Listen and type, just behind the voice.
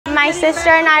My sister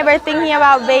and I were thinking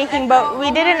about baking, but we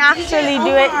didn't actually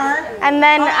do it. And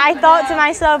then I thought to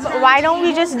myself, why don't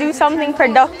we just do something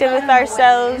productive with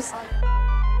ourselves?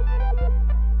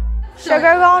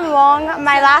 Sugar Gone Wong,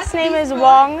 my last name is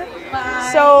Wong,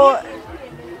 so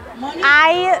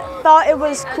I thought it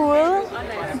was cool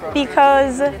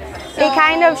because it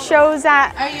kind of shows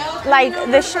that like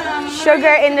the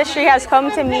sugar industry has come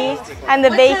to me and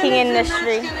the baking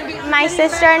industry. My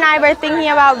sister and I were thinking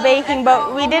about baking,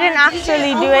 but we didn't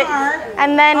actually do it.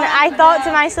 And then I thought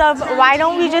to myself, why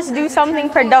don't we just do something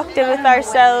productive with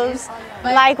ourselves?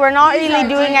 Like, we're not really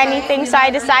doing anything, so I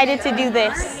decided to do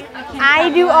this. I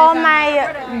do all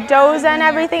my doughs and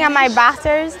everything and my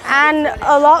batters, and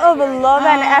a lot of love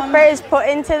and effort is put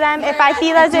into them. If I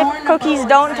feel as if cookies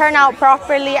don't turn out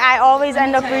properly, I always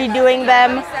end up redoing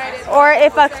them. Or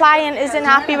if a client isn't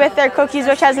happy with their cookies,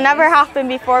 which has never happened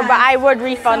before, but I would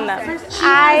refund them.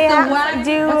 I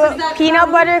do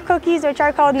peanut butter cookies, which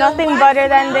are called Nothing Butter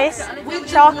Than This,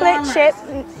 chocolate chip,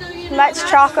 let's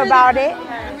talk about it,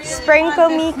 Sprinkle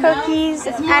Me cookies,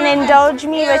 and Indulge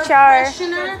Me, which are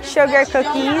sugar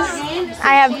cookies.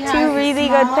 I have two really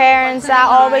good parents that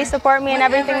always support me in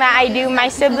everything that I do. My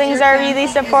siblings are really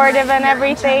supportive and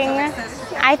everything.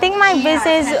 I think my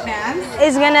business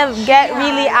is going to get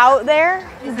really out there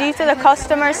due to the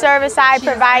customer service I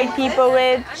provide people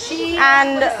with.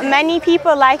 And many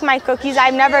people like my cookies.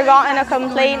 I've never gotten a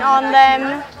complaint on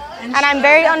them. And I'm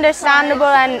very understandable,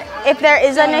 and if there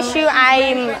is an issue,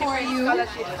 I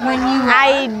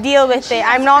deal with it.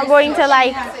 I'm not going to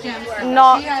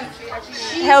not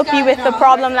help you with the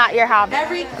problem that you're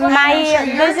having. My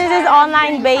business is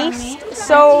online based,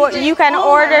 so you can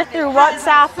order through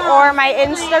WhatsApp or my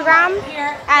Instagram,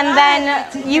 and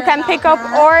then you can pick up,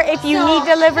 or if you need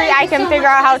delivery, I can figure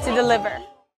out how to deliver.